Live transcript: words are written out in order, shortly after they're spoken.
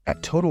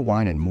At Total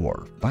Wine &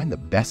 More, find the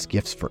best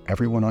gifts for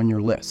everyone on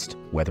your list,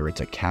 whether it's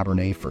a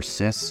Cabernet for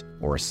sis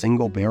or a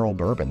single barrel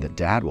bourbon that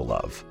Dad will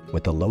love.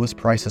 With the lowest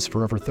prices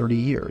for over 30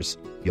 years,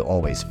 you'll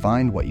always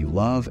find what you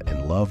love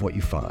and love what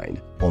you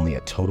find. Only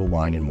at Total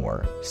Wine &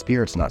 More.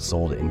 Spirits not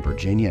sold in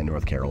Virginia and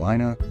North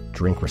Carolina.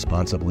 Drink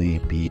responsibly.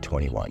 Be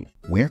 21.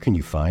 Where can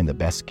you find the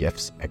best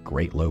gifts at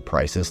great low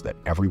prices that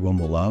everyone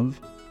will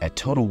love? At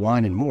Total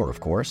Wine & More,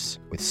 of course.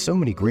 With so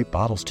many great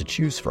bottles to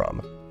choose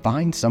from,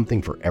 find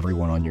something for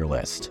everyone on your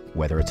list,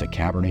 whether it's a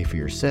Cabernet for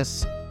your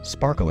sis,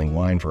 sparkling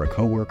wine for a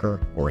coworker,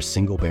 or a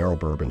single barrel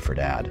bourbon for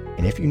Dad.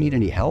 And if you need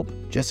any help,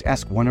 just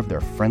ask one of their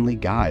friendly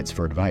guides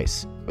for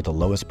advice. With the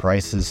lowest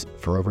prices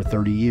for over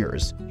 30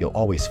 years, you'll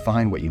always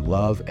find what you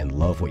love and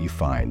love what you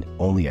find.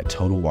 Only at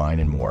Total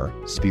Wine & More.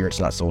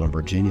 Spirits not sold in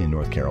Virginia and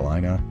North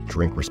Carolina.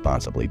 Drink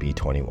responsibly. Be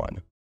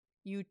 21.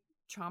 You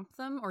chomp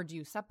them or do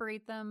you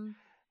separate them?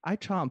 I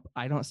chomp.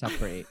 I don't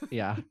separate.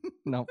 Yeah.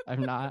 No,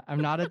 I'm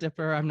not a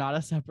dipper. I'm not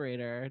a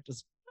separator.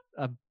 Just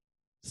a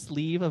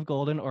sleeve of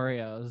golden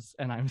Oreos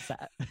and I'm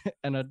set.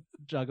 And a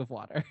jug of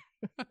water.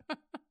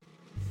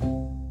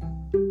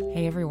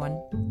 Hey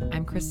everyone,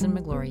 I'm Kristen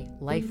McGlory,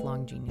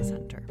 lifelong genius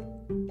hunter.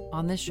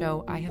 On this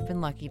show, I have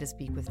been lucky to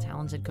speak with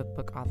talented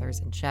cookbook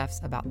authors and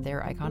chefs about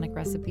their iconic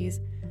recipes,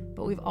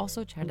 but we've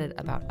also chatted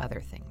about other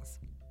things,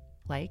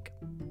 like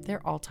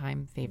their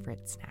all-time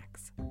favorite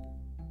snacks.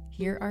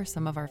 Here are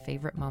some of our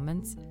favorite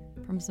moments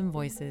from some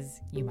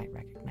voices you might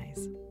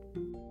recognize.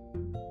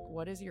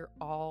 What is your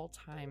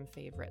all-time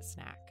favorite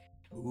snack?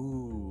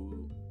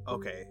 Ooh,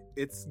 okay.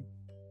 It's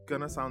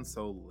gonna sound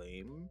so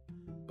lame,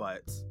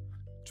 but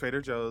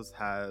Trader Joe's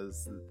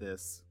has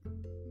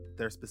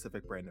their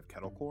specific brand of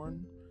kettle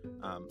corn.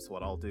 So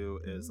what I'll do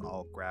is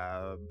I'll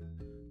grab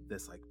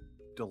this like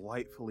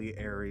delightfully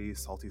airy,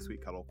 salty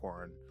sweet kettle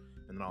corn,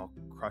 and then I'll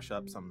crush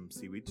up some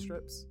seaweed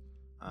strips.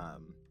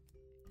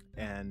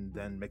 And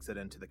then mix it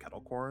into the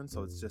kettle corn,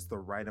 so it's just the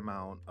right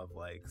amount of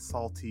like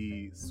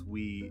salty,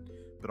 sweet,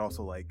 but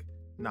also like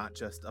not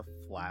just a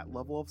flat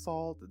level of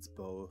salt. It's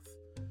both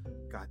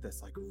got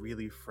this like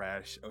really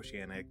fresh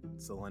oceanic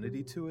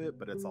salinity to it,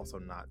 but it's also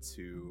not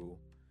too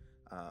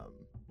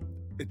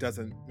it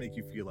doesn't make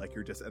you feel like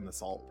you're just in the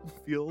salt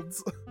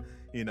fields.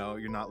 You know,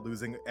 you're not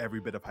losing every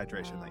bit of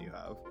hydration that you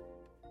have.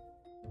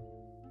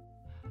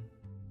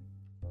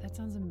 That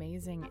sounds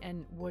amazing.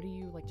 And what do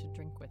you like to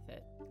drink with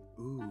it?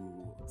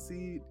 Ooh,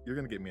 see, you're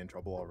gonna get me in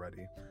trouble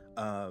already.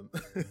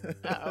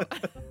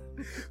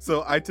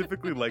 So I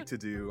typically like to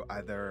do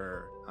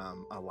either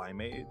a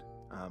limeade.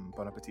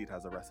 Bon Appetit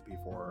has a recipe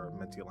for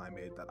minty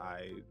limeade that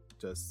I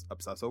just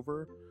obsess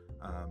over,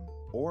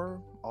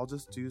 or I'll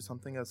just do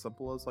something as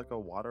simple as like a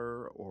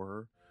water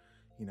or,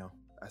 you know,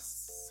 a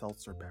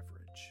seltzer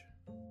beverage.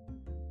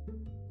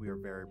 We are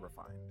very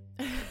refined.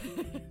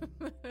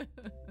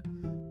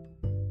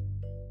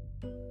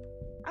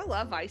 I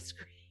love ice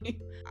cream.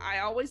 I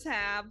always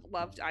have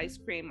loved ice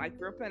cream. I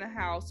grew up in a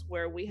house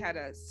where we had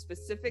a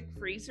specific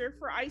freezer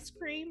for ice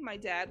cream. My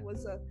dad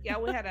was we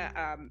had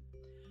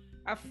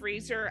a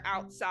freezer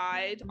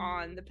outside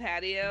on the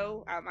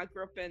patio. I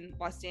grew up in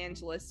Los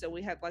Angeles, so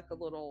we had like a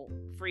little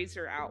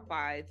freezer out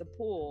by the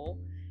pool,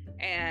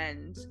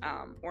 and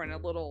or in a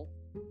little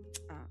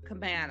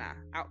cabana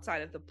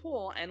outside of the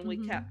pool, and we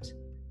kept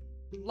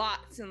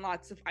lots and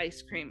lots of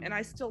ice cream, and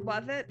I still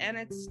love it. And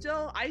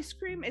ice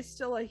cream is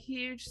still a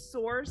huge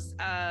source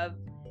of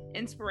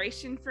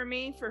inspiration for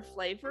me for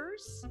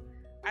flavors.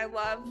 I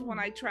love when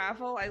I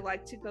travel, I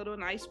like to go to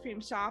an ice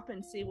cream shop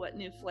and see what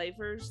new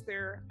flavors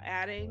they're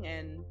adding,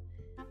 and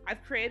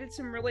I've created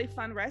some really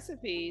fun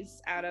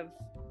recipes out of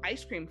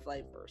ice cream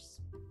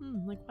flavors.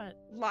 Like what?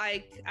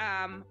 Like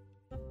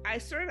I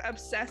started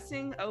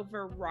obsessing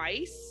over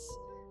rice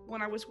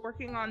when I was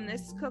working on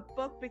this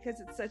cookbook, because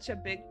it's such a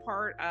big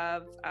part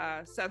of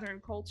Southern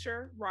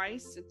culture.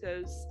 Rice,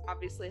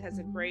 obviously has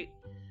a great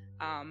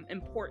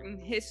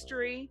important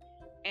history.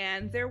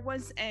 And there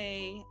was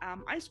a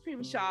ice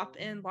cream shop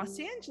in Los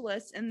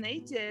Angeles, and they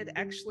did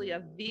actually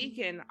a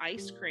vegan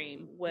ice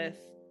cream with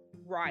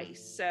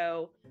rice.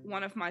 So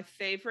one of my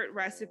favorite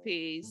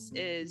recipes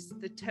is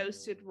the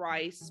toasted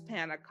rice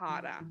panna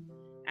cotta,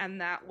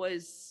 and that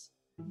was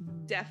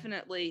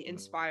definitely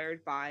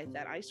inspired by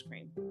that ice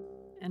cream.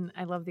 And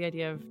I love the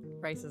idea of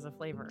rice as a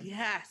flavor.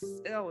 Yes.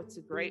 Oh, it's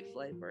a great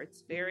flavor.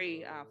 It's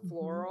very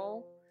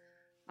floral.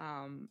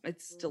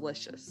 It's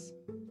delicious.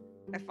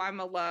 If I'm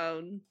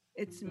alone,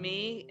 it's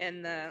me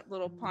and the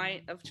little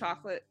pint of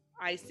chocolate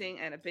icing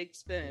and a big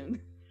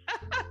spoon.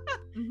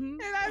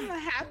 And I'm a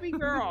happy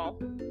girl.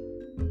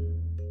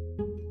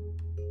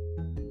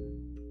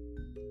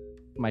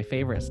 My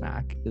favorite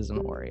snack is an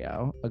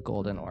Oreo, a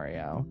golden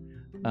Oreo.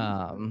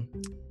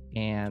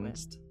 And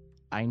Twist.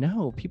 I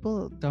know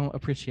people don't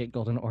appreciate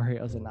golden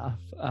Oreos enough.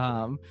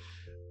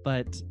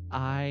 But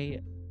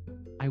I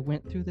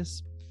went through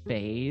this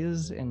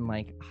phase in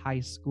like high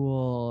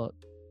school,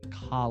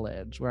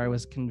 college, where I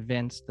was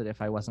convinced that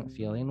if I wasn't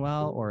feeling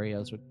well,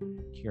 Oreos would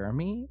cure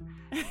me.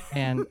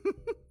 And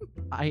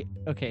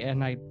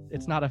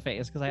it's not a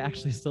phase because I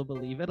actually still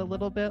believe it a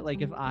little bit.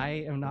 Like if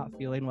I am not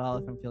feeling well,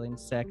 if I'm feeling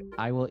sick,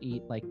 I will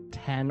eat like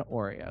 10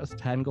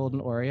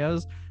 golden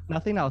Oreos,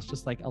 nothing else,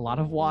 just like a lot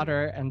of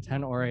water and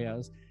 10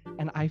 Oreos,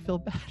 and I feel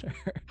better.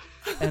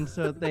 And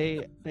so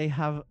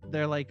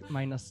they're like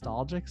my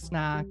nostalgic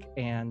snack,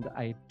 and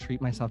I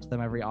treat myself to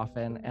them every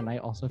often, and I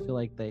also feel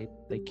like they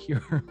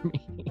cure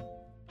me.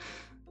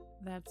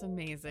 That's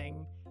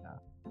amazing. Yeah.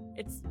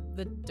 It's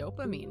the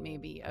dopamine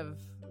maybe of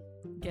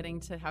getting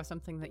to have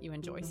something that you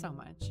enjoy so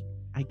much.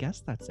 I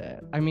guess that's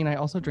it. I mean, I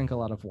also drink a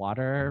lot of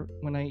water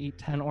when I eat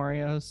 10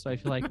 Oreos, so I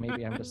feel like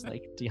maybe I'm just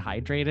like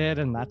dehydrated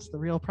and that's the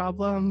real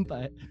problem,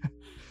 but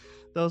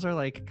those are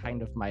like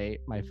kind of my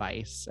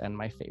vice and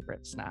my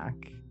favorite snack.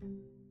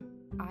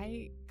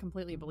 I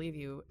completely believe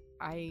you.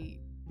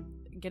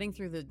 Getting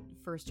through the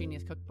first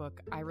Genius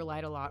cookbook, I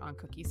relied a lot on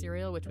cookie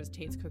cereal, which was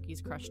Tate's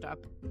cookies crushed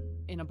up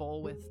in a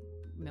bowl with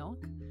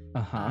milk.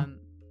 Uh-huh.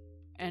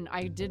 And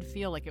I did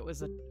feel like it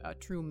was a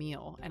true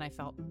meal, and I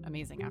felt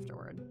amazing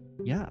afterward.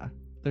 Yeah.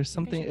 There's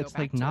something, it's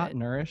like not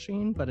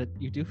nourishing, but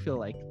you do feel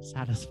like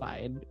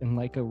satisfied in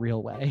like a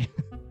real way.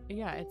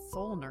 Yeah, it's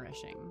soul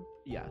nourishing.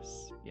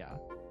 Yes. Yeah.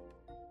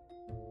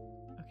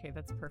 Okay,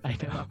 that's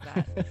perfect. I love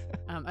that.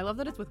 I love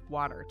that it's with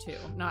water too,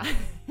 not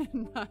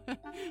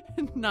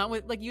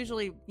with, like,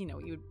 usually, you know,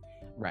 you'd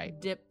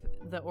dip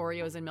the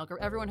Oreos in milk,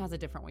 or everyone has a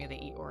different way they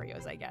eat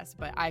Oreos, I guess.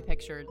 But I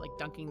pictured like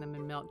dunking them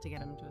in milk to get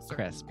them to a certain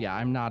crisp. Yeah,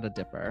 I'm not a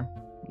dipper.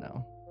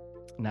 No,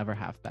 never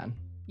have been.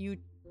 You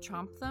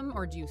chomp them,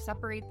 or do you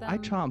separate them? I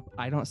chomp.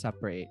 I don't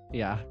separate.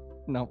 Yeah.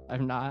 No,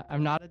 I'm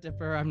not a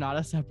dipper. I'm not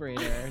a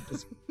separator.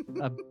 Just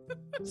a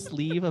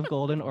sleeve of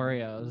golden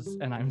Oreos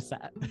and I'm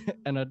set.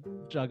 And a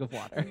jug of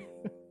water.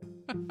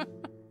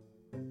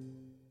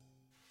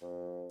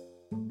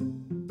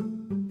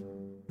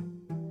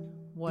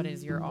 What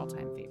is your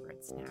all-time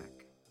favorite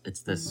snack?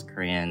 It's this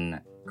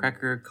Korean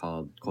cracker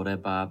called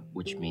goraebap,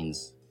 which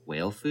means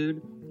whale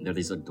food. They're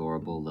these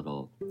adorable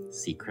little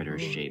sea critter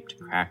shaped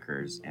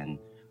crackers, and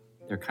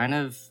they're kind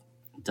of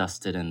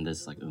dusted in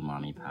this like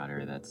umami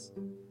powder that's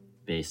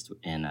based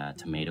in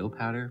tomato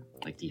powder,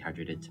 like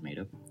dehydrated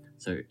tomato.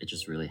 So it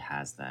just really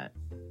has that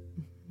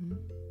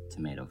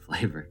tomato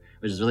flavor,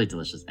 which is really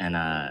delicious. And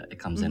it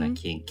comes in a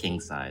king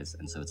size,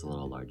 and so it's a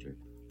little larger.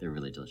 They're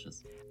really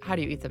delicious. How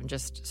do you eat them?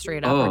 Just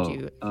straight up? Or do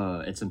you...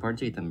 It's important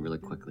to eat them really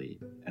quickly,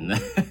 and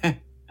then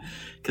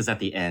because at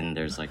the end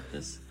there's like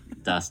this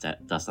dust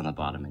on the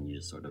bottom, and you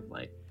just sort of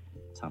like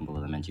tumble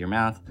them into your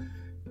mouth,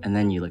 and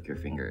then you lick your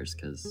fingers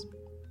because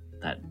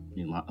that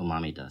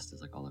umami dust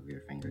is like all over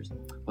your fingers.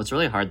 What's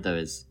really hard though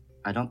is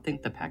I don't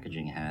think the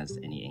packaging has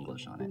any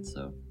English on it,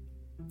 so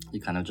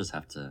you kind of just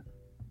have to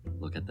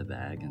look at the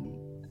bag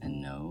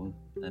and know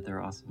that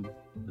they're awesome.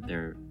 But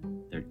they're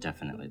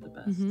definitely the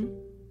best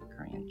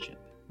Korean chip,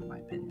 in my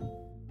opinion.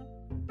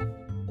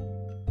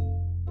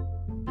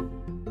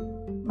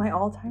 My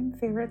all-time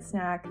favorite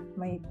snack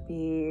might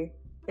be,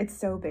 it's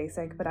so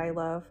basic, but I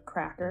love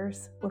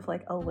crackers with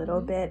like a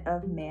little bit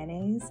of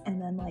mayonnaise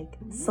and then like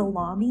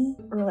salami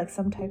or like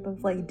some type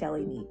of like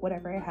deli meat,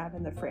 whatever I have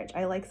in the fridge.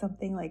 I like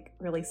something like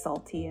really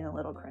salty and a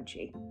little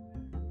crunchy.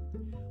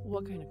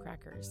 What kind of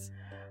crackers?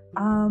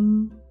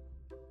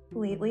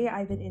 Lately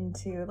I've been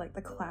into like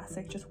the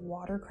classic just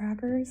water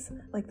crackers.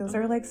 Like those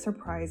are like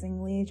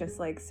surprisingly just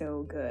like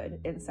so good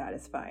and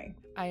satisfying.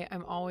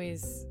 I'm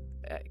always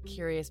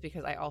curious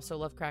because I also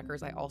love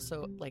crackers. I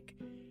also like,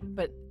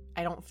 but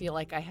I don't feel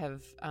like I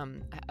have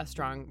a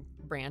strong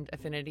brand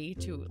affinity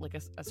to like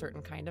a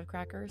certain kind of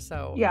cracker.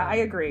 So yeah, I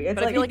agree.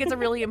 But I feel like it's a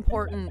really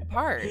important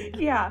part.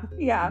 Yeah.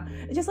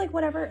 It's just like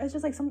whatever. It's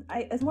just like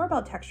it's more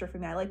about texture for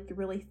me. I like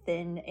really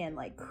thin and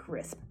like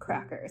crisp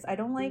crackers. I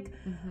don't like.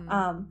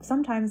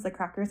 Sometimes the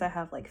crackers that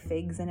have like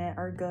figs in it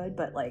are good,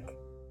 but like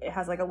it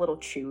has like a little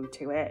chew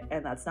to it,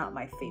 and that's not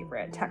my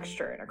favorite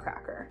texture in a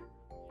cracker.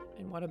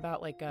 And what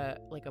about like a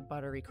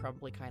buttery,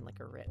 crumbly kind, like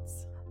a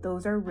Ritz?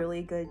 Those are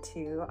really good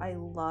too. I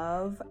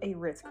love a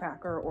Ritz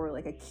cracker or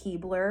like a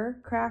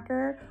Keebler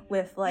cracker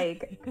with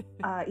like,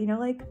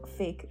 like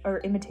fake or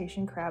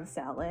imitation crab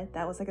salad.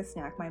 That was like a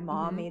snack my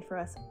mom made for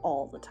us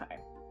all the time.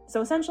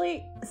 So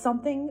essentially,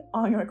 something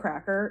on your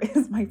cracker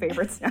is my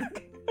favorite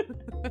snack.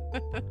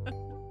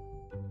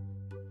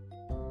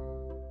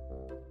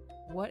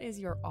 What is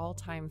your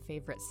all-time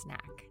favorite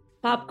snack?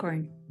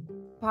 Popcorn.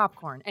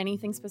 Popcorn.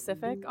 Anything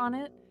specific on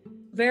it?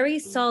 Very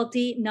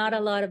salty, not a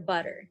lot of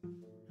butter.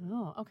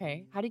 Oh,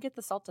 okay. How do you get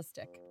the salt to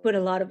stick? Put a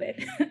lot of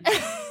it.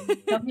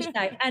 Don't be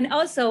shy. And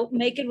also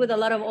make it with a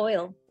lot of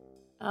oil.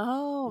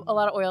 Oh, a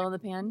lot of oil in the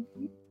pan?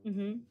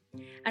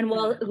 And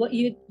what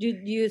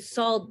you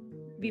salt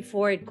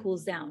before it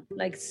cools down,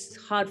 like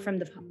hot from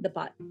the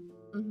pot.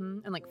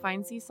 And like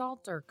fine sea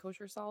salt or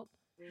kosher salt?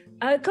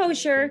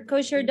 Kosher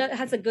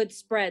has a good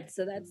spread,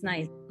 so that's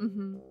nice.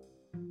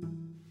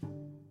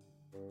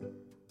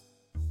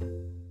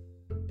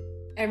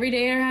 Every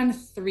day around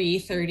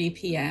 3:30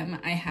 p.m.,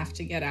 I have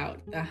to get out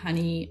the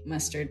honey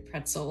mustard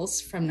pretzels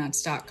from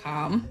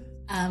nuts.com.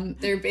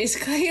 They're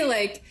basically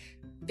like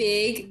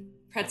big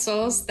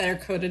pretzels that are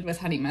coated with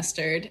honey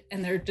mustard,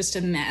 and they're just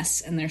a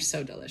mess, and they're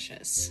so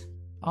delicious.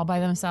 All by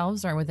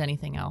themselves or with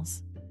anything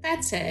else?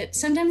 That's it.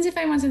 Sometimes if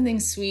I want something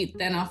sweet,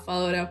 then I'll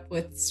follow it up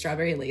with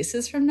strawberry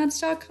laces from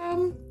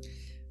nuts.com,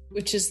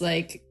 which is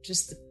like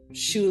just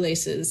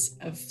shoelaces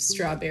of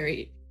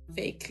strawberry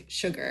fake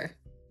sugar.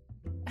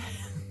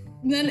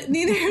 Then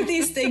neither of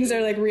these things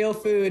are like real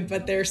food,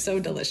 but they're so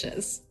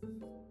delicious.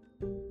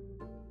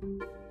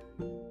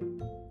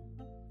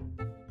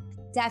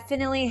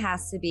 Definitely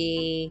has to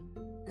be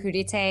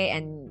crudité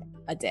and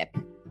a dip.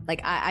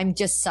 Like I'm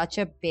just such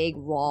a big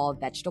raw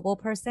vegetable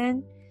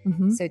person.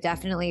 Mm-hmm. So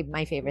definitely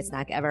my favorite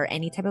snack ever.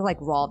 Any type of like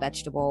raw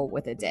vegetable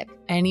with a dip.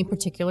 Any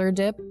particular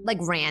dip? Like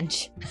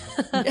ranch.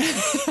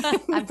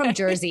 I'm from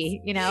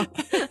Jersey, you know?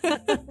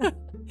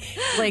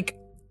 Like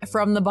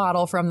from the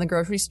bottle, from the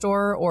grocery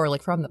store, or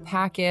like from the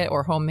packet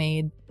or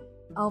homemade?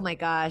 Oh my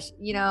gosh.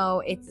 You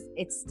know,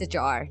 it's the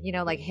jar, you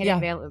know, like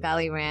Hidden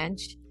Valley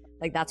Ranch.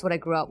 Like that's what I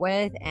grew up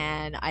with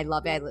and I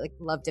love it. I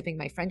love dipping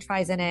my French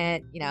fries in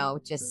it, you know,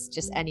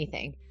 just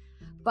anything.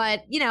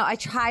 But, you know, I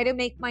try to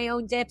make my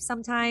own dip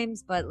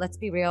sometimes, but let's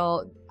be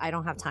real, I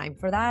don't have time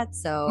for that.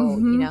 So,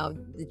 you know,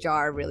 the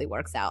jar really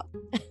works out.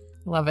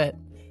 Love it.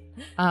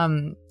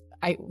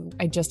 I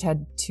just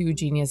had 2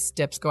 Genius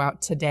dips go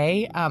out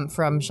today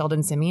from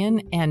Sheldon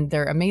Simeon, and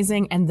they're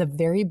amazing. And the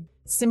very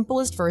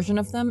simplest version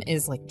of them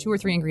is like 2 or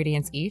 3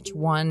 ingredients each.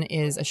 One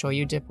is a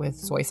shoyu dip with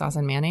soy sauce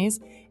and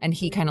mayonnaise, and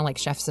he kind of like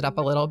chefs it up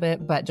a little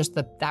bit, but just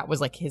that was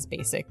like his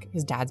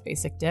dad's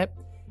basic dip.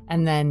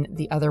 And then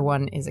the other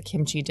one is a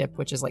kimchi dip,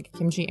 which is like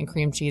kimchi and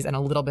cream cheese and a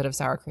little bit of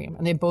sour cream.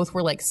 And they both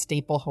were like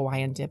staple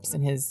Hawaiian dips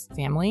in his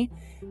family.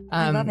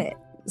 I love it.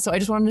 So I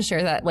just wanted to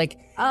share that, like,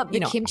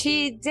 the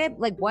kimchi dip,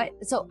 like what?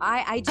 So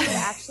I do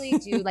actually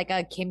do like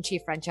a kimchi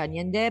French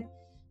onion dip.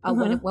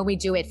 When we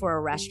do it for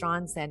our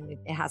restaurants and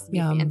it has to be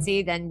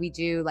fancy, then we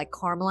do like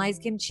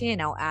caramelized kimchi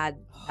and I'll add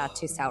that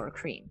to sour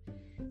cream.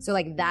 So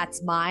like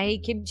that's my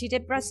kimchi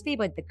dip recipe,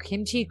 but the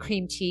kimchi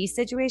cream cheese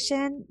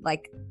situation,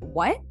 like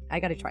what?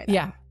 I got to try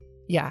that.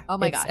 Yeah. Oh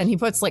my gosh. And he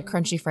puts like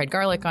crunchy fried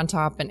garlic on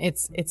top, and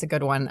it's a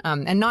good one.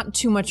 And not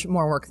too much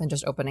more work than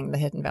just opening the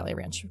Hidden Valley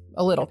Ranch.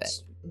 A little bit.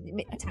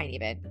 A tiny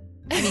bit.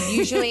 I mean,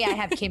 usually I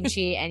have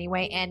kimchi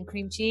anyway and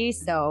cream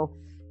cheese, so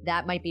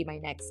that might be my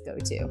next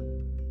go-to.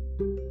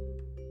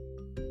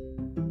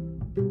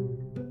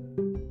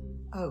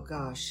 Oh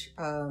gosh,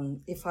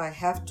 if I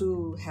have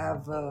to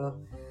have,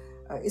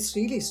 it's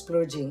really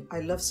splurging.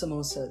 I love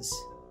samosas.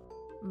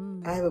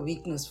 I have a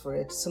weakness for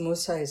it.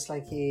 Samosa is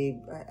like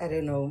I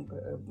don't know,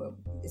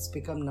 it's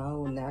become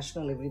now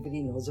national.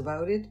 Everybody knows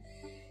about it.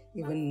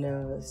 Even,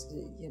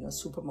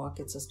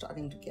 supermarkets are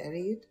starting to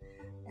carry it.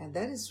 And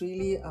that is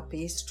really a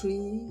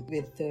pastry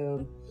with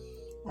a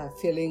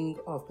filling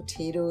of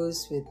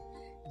potatoes with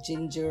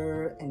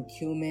ginger and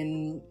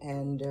cumin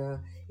and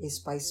a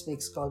spice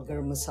mix called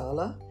garam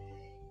masala.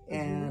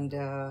 And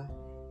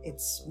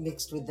it's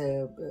mixed with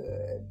the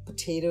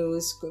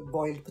potatoes,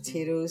 boiled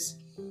potatoes.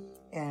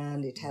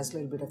 And it has a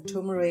little bit of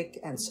turmeric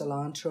and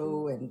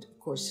cilantro and, of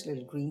course,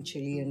 little green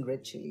chili and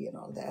red chili and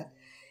all that.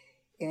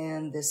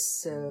 And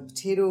this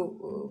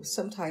potato,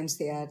 sometimes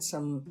they add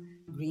some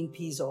green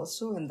peas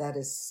also, and that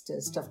is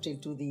stuffed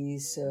into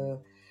these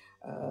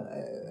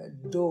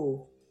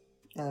dough,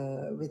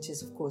 which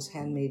is, of course,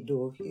 handmade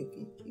dough.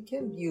 You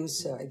can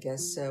use,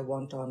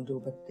 wonton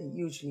dough, but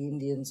usually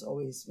Indians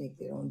always make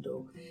their own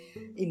dough,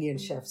 Indian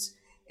chefs.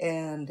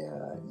 And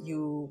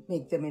you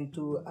make them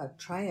into a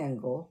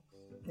triangle,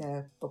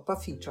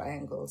 puffy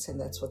triangles, and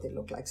that's what they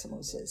look like,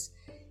 samosas.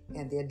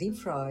 And they are deep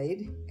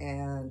fried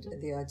and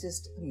they are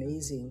just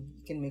amazing.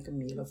 You can make a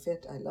meal of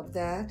it. I love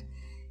that.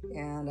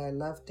 And I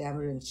love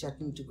tamarind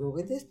chutney to go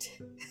with it.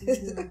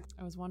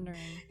 I was wondering.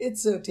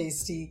 It's so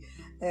tasty.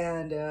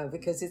 And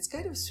because it's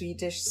kind of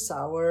sweetish,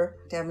 sour,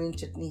 tamarind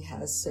chutney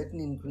has certain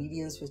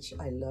ingredients which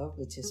I love,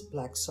 which is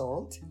black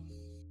salt,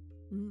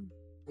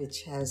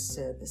 which has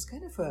this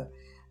kind of a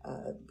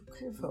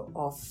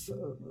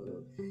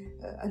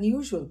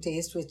unusual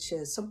taste, which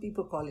some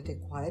people call it a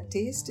quiet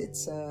taste.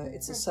 It's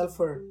a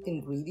sulfur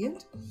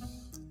ingredient,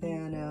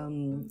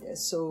 and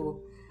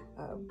so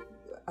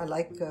I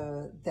like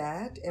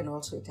that. And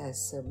also it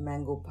has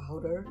mango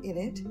powder in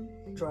it,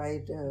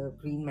 dried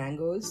green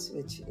mangoes,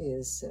 which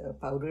is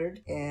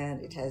powdered, and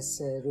it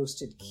has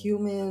roasted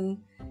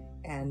cumin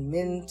and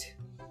mint.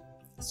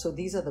 So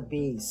these are the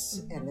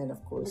base, and then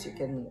of course you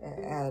can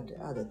add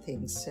other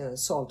things.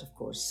 Salt, of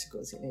course,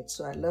 goes in it.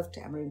 So I love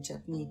tamarind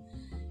chutney,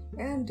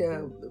 and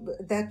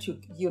that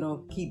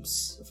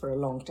keeps for a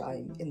long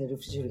time in the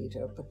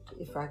refrigerator. But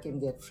if I can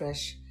get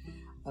fresh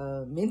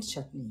mint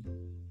chutney,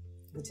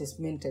 which is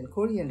mint and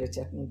coriander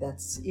chutney,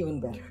 that's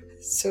even better.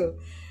 So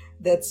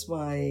that's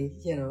my,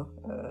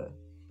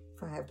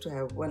 if I have to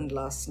have one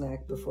last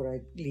snack before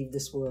I leave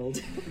this world,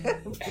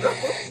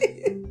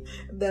 probably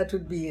that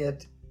would be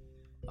it.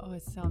 Oh,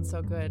 it sounds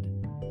so good.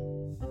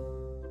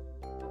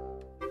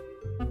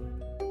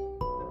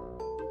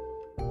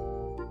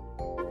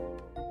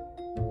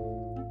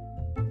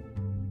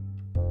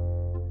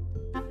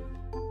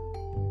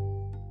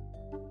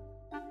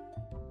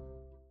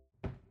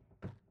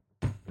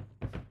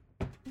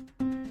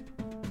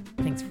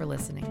 for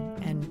listening,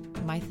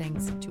 and my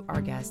thanks to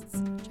our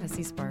guests,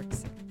 Jessie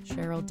Sparks,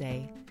 Cheryl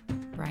Day,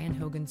 Brian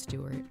Hogan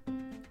Stewart,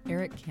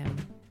 Eric Kim,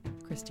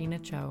 Christina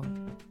Cho,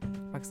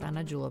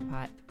 Roxana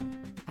Julepat,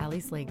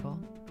 Ali Slagle,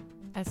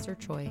 Esther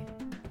Choi,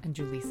 and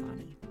Julie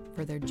Sani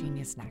for their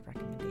genius snack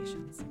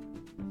recommendations.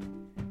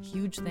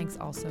 Huge thanks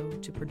also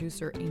to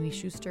producer Amy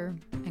Schuster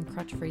and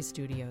Crutch Phrase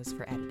Studios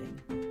for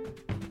editing.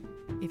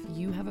 If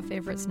you have a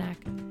favorite snack,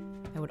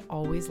 I would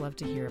always love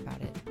to hear about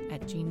it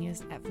at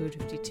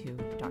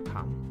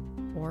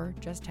genius@food52.com or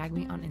just tag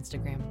me on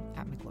Instagram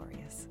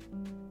 @McGlorious.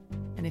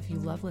 And if you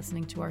love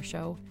listening to our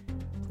show,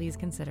 please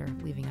consider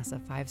leaving us a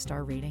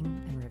 5-star rating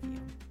and review.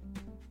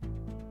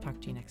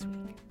 Talk to you next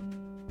week.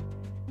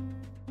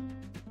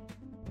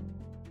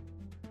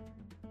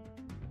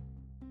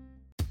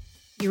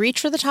 You reach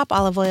for the top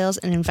olive oils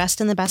and invest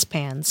in the best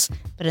pans.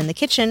 But in the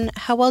kitchen,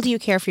 how well do you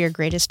care for your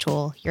greatest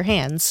tool, your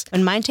hands?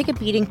 When mine take a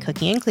beating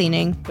cooking and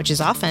cleaning, which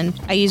is often,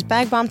 I use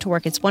Bag Balm to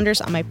work its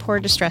wonders on my poor,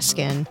 distressed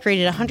skin.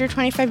 Created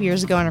 125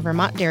 years ago on a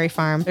Vermont dairy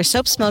farm, their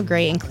soaps smell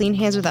great and clean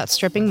hands without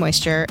stripping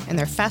moisture, and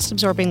their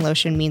fast-absorbing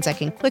lotion means I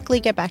can quickly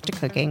get back to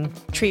cooking.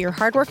 Treat your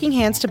hardworking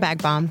hands to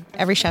Bag Balm,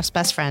 every chef's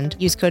best friend.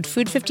 Use code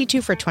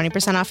FOOD52 for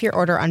 20% off your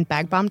order on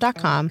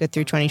bagbalm.com, good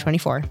through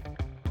 2024.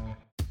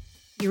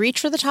 You reach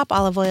for the top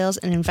olive oils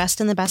and invest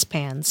in the best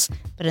pans.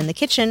 But in the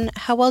kitchen,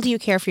 how well do you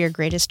care for your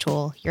greatest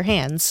tool, your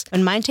hands?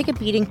 When mine take a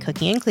beating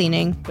cooking and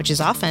cleaning, which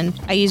is often,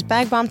 I use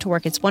Bag Balm to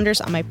work its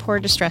wonders on my poor,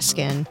 distressed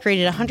skin.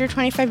 Created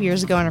 125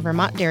 years ago on a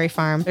Vermont dairy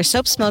farm, their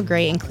soaps smell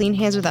great and clean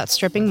hands without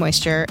stripping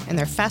moisture, and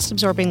their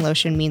fast-absorbing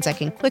lotion means I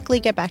can quickly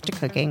get back to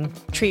cooking.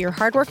 Treat your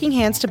hardworking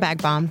hands to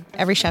Bag Balm,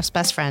 every chef's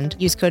best friend.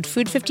 Use code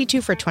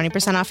FOOD52 for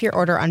 20% off your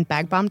order on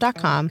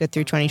bagbalm.com, good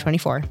through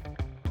 2024.